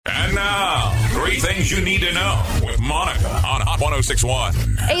now, 3 things you need to know with Monica on Hot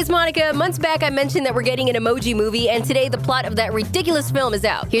 106.1. Hey, it's Monica. Months back, I mentioned that we're getting an Emoji Movie, and today the plot of that ridiculous film is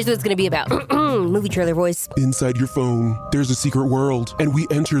out. Here's what it's going to be about. Movie trailer voice. Inside your phone, there's a secret world, and we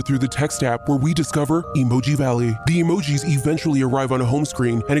enter through the text app where we discover Emoji Valley. The emojis eventually arrive on a home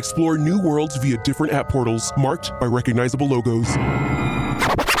screen and explore new worlds via different app portals marked by recognizable logos.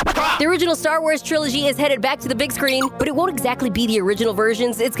 The original Star Wars trilogy is headed back to the big screen, but it won't exactly be the original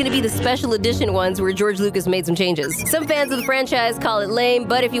versions. It's going to be the special edition ones where George Lucas made some changes. Some fans of the franchise call it lame,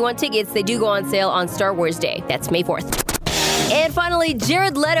 but if you want tickets, they do go on sale on Star Wars Day. That's May 4th. And finally,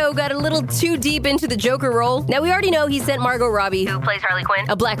 Jared Leto got a little too deep into the Joker role. Now, we already know he sent Margot Robbie, who plays Harley Quinn,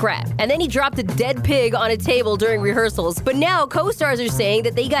 a black rat. And then he dropped a dead pig on a table during rehearsals. But now, co-stars are saying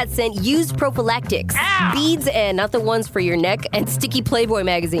that they got sent used prophylactics. Ow! Beads, and not the ones for your neck, and sticky Playboy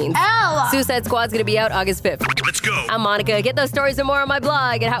magazines. Ow! Suicide Squad's gonna be out August 5th. Let's go. I'm Monica. Get those stories and more on my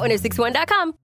blog at hot1061.com.